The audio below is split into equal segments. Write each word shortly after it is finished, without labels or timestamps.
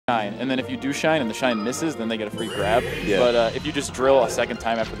shine. And then if you do shine and the shine misses, then they get a free grab. Yeah. But if you just drill a second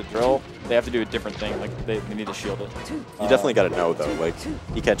time after the drill, they have to do a different thing. Like they need to shield it. You definitely got to know though. Like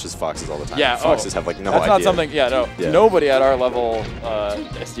he catches foxes all the time. Yeah. Foxes have like no that's idea. Not something. Yeah. No. Yeah. Nobody at our level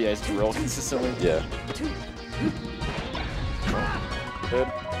SDIs drill consistently. Yeah. Good.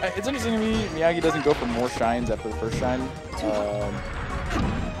 It's interesting to me, Miyagi doesn't go for more shines after the first shine.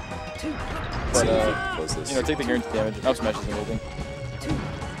 You know, take the guaranteed damage. Up smash is amazing.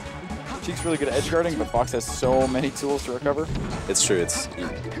 Sheik's really good at edge guarding, but Fox has so many tools to recover. It's true. You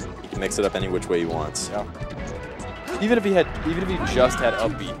can mix it up any which way he wants. Yeah. Even if he just had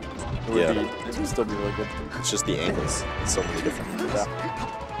up B, it would still be really good. It's just the angles. It's so many different angles. Yeah.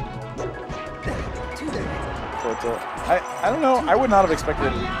 I don't know. I would not have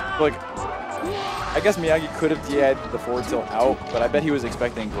expected, like, I guess Miyagi could have DI'd the forward tilt out, but I bet he was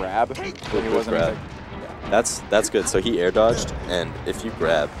expecting grab. But he wasn't. Grab. That's good. So he air dodged, and if you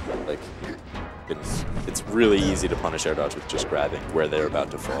grab, like, it's really easy to punish air dodge with just grabbing where they're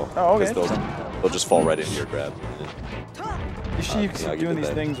about to fall. Oh, okay. Because they'll just fall right into your grab. Sheik's doing these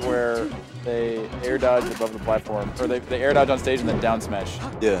things where they air dodge above the platform, or they air dodge on stage and then down smash.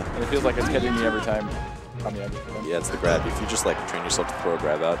 Yeah. And it feels like it's catching me every time. Yeah, it's the grab. If you just like train yourself to throw a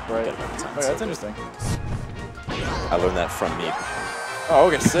grab out, right. Okay, that's interesting. I learned that from Meep. Oh,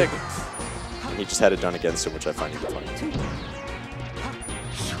 okay, sick. And he just had it done against him, which I find even funny.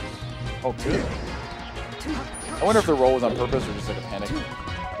 Oh, good. I wonder if the roll was on purpose or just like a panic.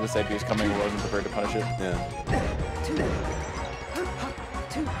 This IP was coming and wasn't prepared to punish it. Yeah.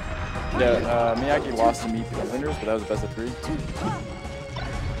 Yeah, Miyagi lost to Meep in the winners, but that was the best of 3.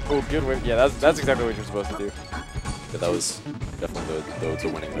 Oh, good way. Yeah, that's exactly what you're supposed to do. Yeah, that was definitely the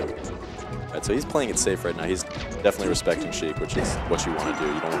winning move. All right, so he's playing it safe right now. He's definitely respecting Sheik, which is what you want to do.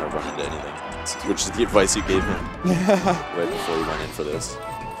 You don't want to run into anything, which is the advice you gave him right before you went in for this.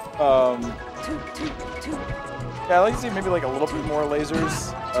 Yeah, I like to see maybe like a little bit more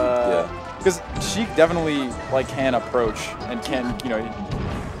lasers. Because Sheik definitely like can approach and can, you know,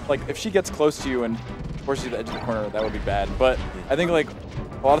 like if she gets close to you and forces you to the edge of the corner, that would be bad. But I think like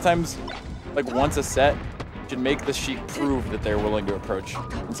a lot of times, like once a set, you should make the Sheik prove that they're willing to approach.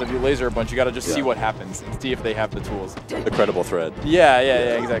 And so if you laser a bunch, you got to just see what happens and see if they have the tools. The credible threat. Yeah,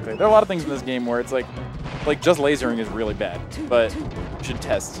 exactly. There are a lot of things in this game where it's like just lasering is really bad, but you should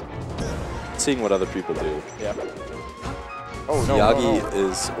test. Seeing what other people do. Yeah. Oh no. Miyagi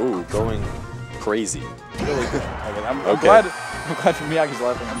is going crazy. Really good. Okay, I'm glad Miyagi's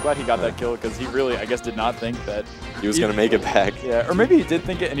laughing. I'm glad he got that kill because he really, I guess, did not think that he was going to make it back. Yeah, or maybe he did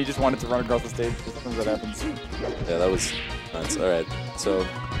think it and he just wanted to run across the stage. Sometimes that happens. Yeah, that was nuts. All right, so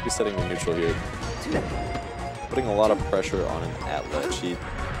he's setting the neutral here, putting a lot of pressure on him at ledge. He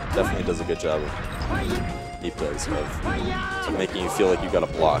definitely does a good job of of making you feel like you got a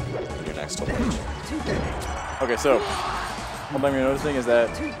block when you're next to ledge. Okay, so one thing you're noticing is that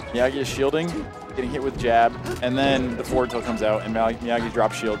Miyagi is shielding, getting hit with jab, and then the forward tilt comes out, and Miyagi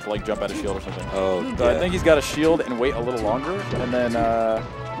drops shield to like jump out of shield or something. Oh, so I think he's got to shield and wait a little longer, and then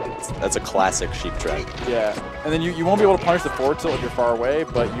that's a classic Sheik trap. Yeah, and then you won't be able to punish the forward tilt if you're far away,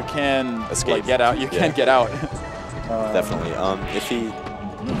 but you can escape. Like, get out. You can get out. Definitely.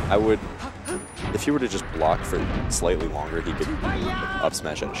 If he were to just block for slightly longer, he could up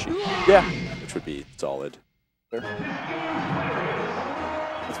smash at a Sheik. Yeah, which would be solid. Fair.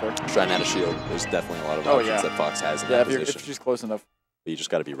 That's fair. Trying to add a shield. There's definitely a lot of options that Fox has in that position. If she's close enough. But you just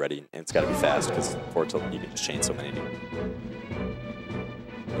got to be ready, and it's got to be fast because forward tilt you can just chain so many.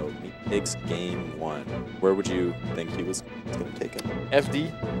 So he takes game 1. Where would you think he was going to take him?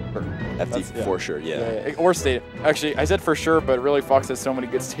 FD. FD for sure. Yeah. Or Stadium. Actually, I said for sure, but really Fox has so many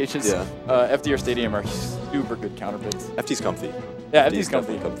good stages. Yeah. FD or Stadium are super good counter picks. FD's comfy. Yeah, FD's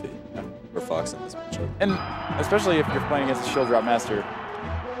comfy. Yeah. For Fox in this matchup. And especially if you're playing against a shield drop master,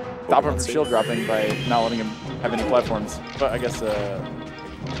 stop him from shield dropping by not letting him have any platforms. But I guess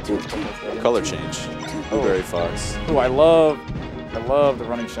color change. Blueberry Fox. Oh, I love the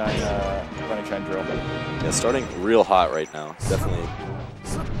running shine drill. Yeah, starting real hot right now. Definitely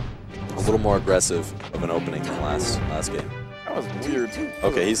a little more aggressive of an opening than last game. That was weird.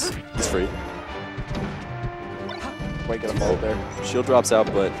 Okay, he's free. Wait, get a ball there. Shield drops out,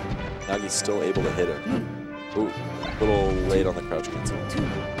 but Miyagi's still able to hit her. Ooh, a little late on the crouch cancel.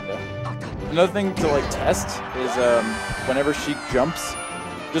 Yeah. Another thing to like test is whenever Sheik jumps,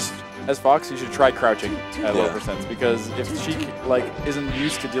 just as Fox, you should try crouching at low percents because if Sheik like isn't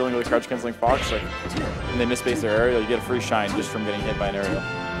used to dealing with a crouch canceling Fox, like and they misspace their aerial, you get a free shine just from getting hit by an aerial.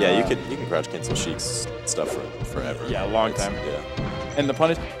 Yeah, you can crouch cancel Sheik's stuff for forever. Yeah, a long time. Yeah. and the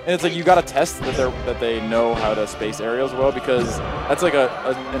punish, and it's like you gotta test that they know how to space aerials well, because that's like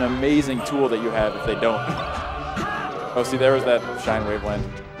an amazing tool that you have if they don't. Oh, see, there was that shine wave land.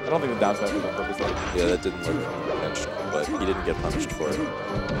 I don't think the down smash was on purpose though. Yeah, that didn't look intentional, but he didn't get punished for it.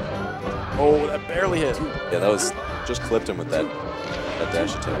 Oh, that barely hit. Yeah, that was just clipped him with that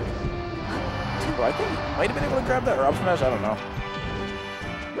dash attack. Bro, I think he might have been able to grab that or up smash. I don't know.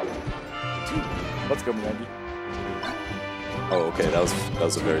 Let's go, Miyagi. Oh, okay, that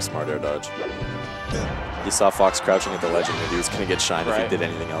was a very smart air dodge. He saw Fox crouching at the ledge and knew he was gonna get shine if he did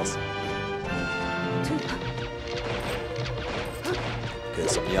anything else. Okay,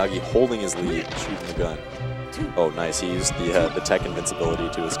 so Miyagi holding his lead, shooting the gun. Oh, nice. He used the tech invincibility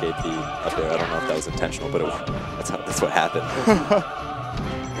to escape the up air. I don't know if that was intentional, but that's what happened.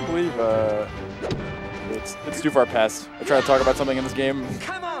 I believe it's too far past. I try to talk about something in this game.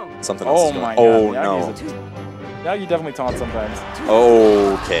 Something else. Oh my God. God. Oh no. Miyagi definitely taunts sometimes.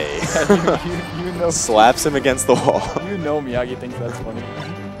 Okay. you know. Slaps him against the wall. You know Miyagi thinks that's funny.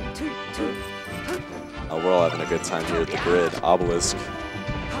 We're all having a good time here at the grid. Obelisk.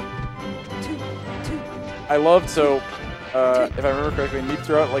 I loved, so if I remember correctly, Meep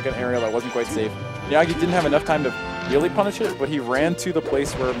threw out like an aerial that wasn't quite safe. Miyagi didn't have enough time to really punish it, but he ran to the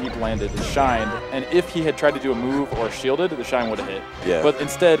place where Meep landed and shined, and if he had tried to do a move or shielded, the shine would have hit. Yeah. But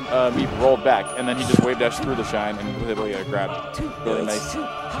instead, Meep rolled back, and then he just wave dashed through the shine and was able to get a grab. Really nice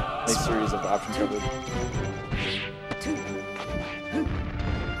series of option coverage.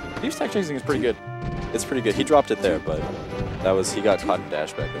 Deep stack chasing is pretty good. It's pretty good. He dropped it there, but he got caught in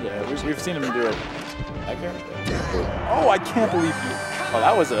dash back there. Yeah, we've seen him do it. Oh, I can't believe he. Oh,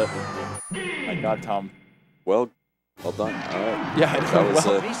 that was a. My God, Tom. Well done. All right. Yeah, that was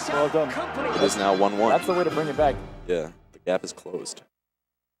well done. It is now 1-1. That's the way to bring it back. Yeah, the gap is closed.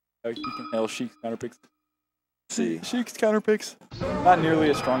 You can handle Sheik's counter picks. See. Sheik's counter picks. Not nearly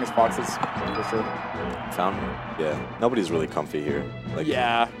as strong as Fox's, for sure. Yeah. Nobody's really comfy here. Like,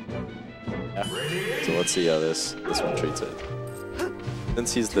 yeah. So let's see how this one treats it.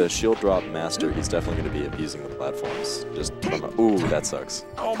 Since he's the shield drop master, he's definitely going to be abusing the platforms. Just from ooh, that sucks.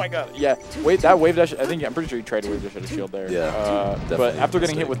 Oh my God. Yeah. Wait, that wave dash. I'm pretty sure he tried to wave dash at a shield there. Yeah. But after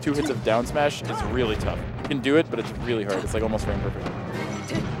getting hit with 2 hits of down smash, it's really tough. You can do it, but it's really hard. It's like almost frame perfect.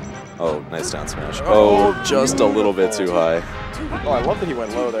 Oh, nice down smash. Oh, just a little bit too high. Oh, I love that he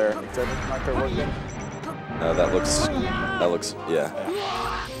went low there. Except not quite working. No, that looks.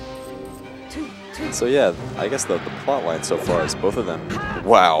 Yeah. So yeah, I guess the plot line so far is both of them.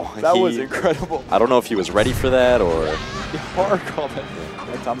 Wow, that was incredible. I don't know if he was ready for that or. Hard called it.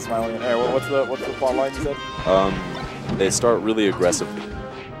 Yeah, Tom's smiling. All right, well, what's the plot line you said? They start really aggressively.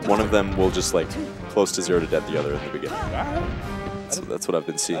 One of them will just like close to 0 to death the other in the beginning. So that's what I've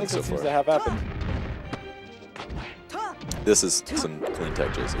been seeing so far. Seems to have happened. This is some clean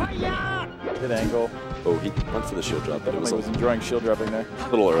tech chasing. Good angle. Oh, he went for the shield drop, but it was enjoying shield dropping there. A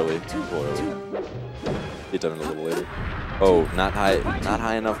little early. He'd done it a little later. Oh, not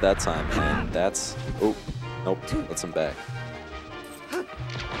high enough that time, and that's nope. Lets him back.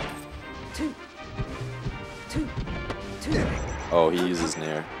 Oh, he uses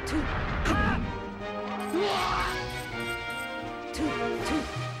Nair.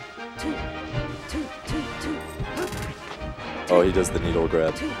 Oh, he does the needle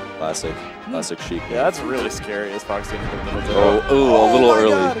grab. Classic Sheik. Yeah, that's really scary as Fox getting the middle. Oh, a little early.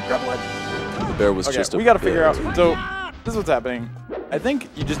 God, the bear was just. We got to figure out. So this is what's happening. I think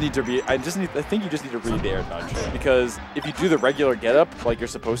you just need to be. I think you just need to read the air dodge, because if you do the regular get up like you're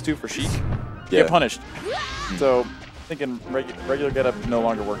supposed to for Sheik, you get punished. So thinking regular get up no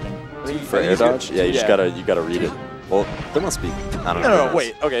longer working. For air dodge, yeah, you gotta read it. Well, there must be. I don't know. No,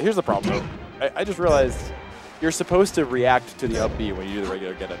 wait. Okay, here's the problem though. I just realized you're supposed to react to the up B when you do the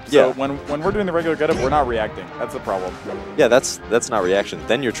regular get up. So when we're doing the regular get up, we're not reacting. That's the problem. Yeah, that's not reaction.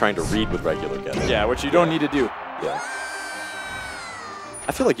 Then you're trying to read with regular get up. Yeah, which you don't need to do. Yeah.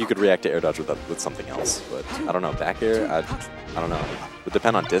 I feel like you could react to air dodge with something else, but I don't know. Back air, I don't know. It would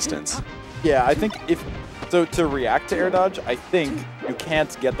depend on distance. Yeah, I think to react to air dodge, I think you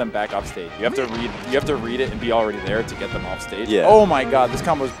can't get them back off stage. You have to read it and be already there to get them off stage. Yeah. Oh my God, this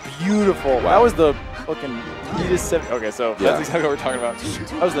combo is beautiful. Wow. That was the fucking neatest 70. Okay, so that's exactly what we're talking about.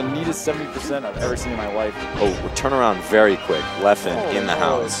 That was the neatest 70% I've ever seen in my life. Oh, turn around very quick. Left in the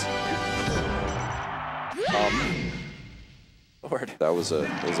house. Lord. That was a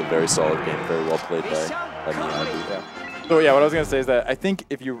very solid game, very well played by Miyagi. Yeah. So yeah, what I was gonna say is that I think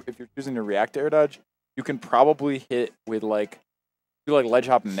if you're choosing to react to air dodge, you can probably hit with do ledge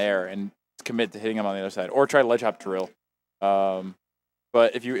hop in there and commit to hitting them on the other side, or try ledge hop drill.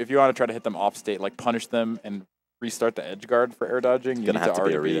 But if you want to try to hit them off state, like punish them and restart the edge guard for air dodging. You Gonna need have to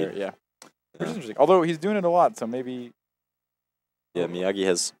be already a read. there. Yeah. Which is interesting. Although he's doing it a lot, so maybe. Yeah, Miyagi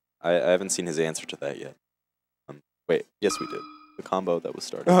has. I haven't seen his answer to that yet. Wait, yes, we did. The combo that was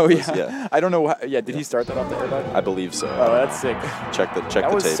started. Oh was, yeah. I don't know. Did he start that off the air dodge? I believe so. Oh, that's sick. Check the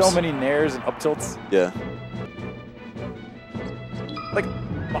That was tapes. so many nairs and up tilts. Yeah. Like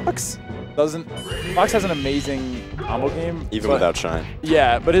Fox has an amazing combo game. Even without Shine.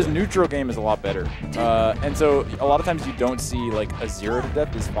 Yeah, but his neutral game is a lot better. And so a lot of times you don't see like a 0 to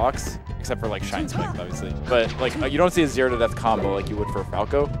death as Fox, except for like Shine Spike, obviously. But like you don't see a 0 to death combo like you would for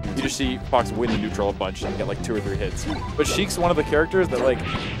Falco. You just see Fox win the neutral a bunch and get like 2 or 3 hits. But Sheik's one of the characters that like.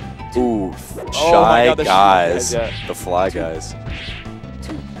 Ooh, Oh my God, the the guys. Shy guys, yeah. The fly guys.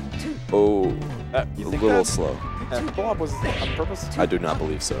 Oh, a little slow. Pull up was on purpose? I do not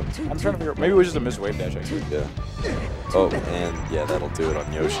believe so. I'm trying to figure out. Maybe it was just a missed wave dash actually. Yeah. Oh, and yeah, that'll do it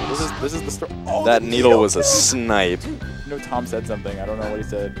on Yoshi's. This is the story. Oh, That needle was a snipe. You know, Tom said something. I don't know what he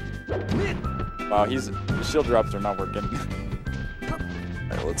said. Wow, his shield drops are not working.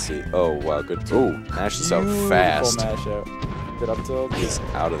 Alright, let's see. Oh, wow, good. Oh, Nash is out fast. Mash out. Good up tilt. He's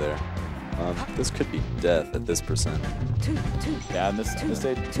out of there. This could be death at this percent. Yeah, on this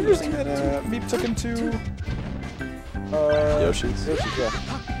stage. It's interesting that Meep took him to Yoshi's? yeah.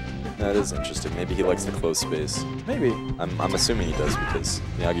 That is interesting. Maybe he likes the close space. Maybe. I'm assuming he does because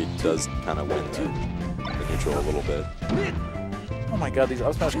Miyagi does kind of win the neutral a little bit. Oh my God, these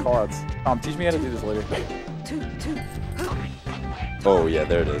up smash callouts. Tom, teach me how to do this later. Oh yeah,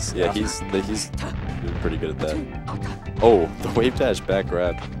 there it is. Yeah, he's doing pretty good at that. Oh, the wave dash back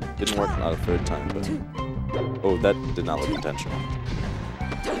grab didn't work on a third time, but oh, that did not look intentional.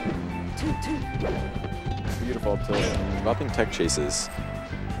 Beautiful up tilt. Dropping tech chases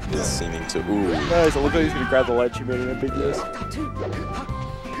is seeming to ooh. Nice. It looked like he's gonna grab the ledge. He made it a big miss.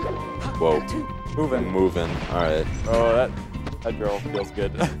 Whoa. Moving. All right. Oh, that drill feels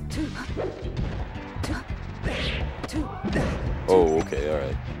good. Oh, okay. All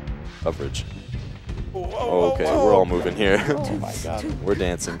right. Coverage. Whoa, Okay, we're all moving here. Oh my God. We're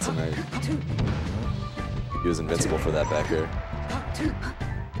dancing tonight. He was invincible for that back air.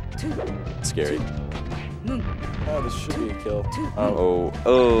 Scary. Oh, this should be a kill. Oh.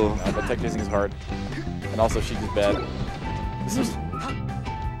 No, but tech chasing is hard. And also Sheik is bad.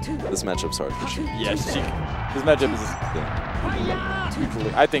 This matchup's hard for Sheik. Yeah, Sheik. This matchup is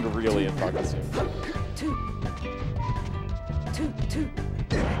usually, I think, really in progress here.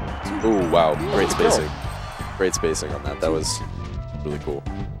 Ooh, wow. Great spacing. Great spacing on that. That was really cool.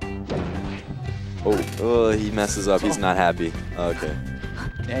 Oh, he messes up. He's not happy. Okay.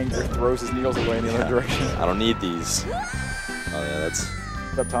 Anger throws his needles away in the other direction. I don't need these. Oh, yeah, that's...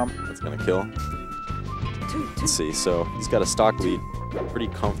 What's up, Tom? That's going to kill. Let's see. So, he's got a stock lead. Pretty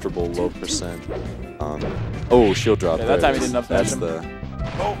comfortable, low percent. Oh, shield drop. Yeah, that time he didn't up smash him.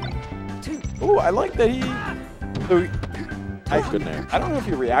 Oh, I like that he... So good nair. I don't know if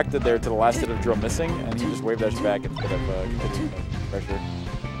he reacted there to the last hit of drill missing, and he just wave dashed back instead of pressure.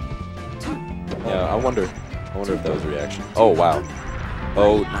 Yeah, I wonder if that was a reaction. Oh, wow.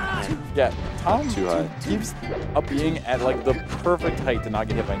 Oh, yeah, Tom too high. keeps up being at like the perfect height to not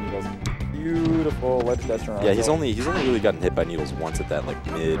get hit by needles. Beautiful ledge dash around. Yeah, he's only really gotten hit by needles once at that like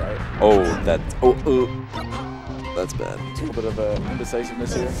mid. Right. Oh, that's bad. A little bit of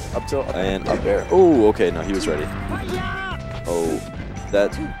indecisiveness here. Up tilt. And up air. Oh, okay, no, he was ready. Oh,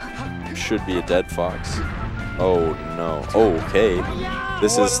 that should be a dead Fox. Oh no. Oh, okay.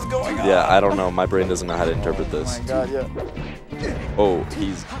 This is going on? yeah. I don't know. My brain doesn't know how to interpret this. Oh my God, yeah. Oh,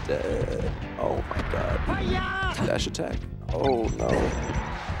 he's dead. Oh my God. Dash attack. Oh no.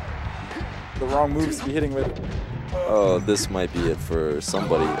 The wrong moves to be hitting with. Oh, this might be it for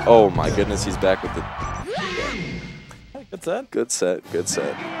somebody. Oh my goodness, he's back with the. Good set. Good set. Good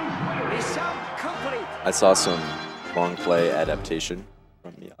set. I saw some long play adaptation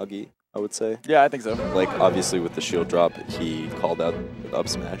from Miyagi, I would say. Yeah, I think so. Like, obviously, with the shield drop, he called out the up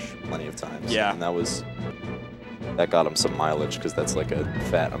smash plenty of times. Yeah. And that got him some mileage, because that's like a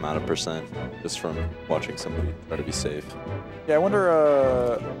fat amount of percent just from watching somebody try to be safe. Yeah, I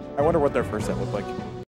wonder what their first set looked like.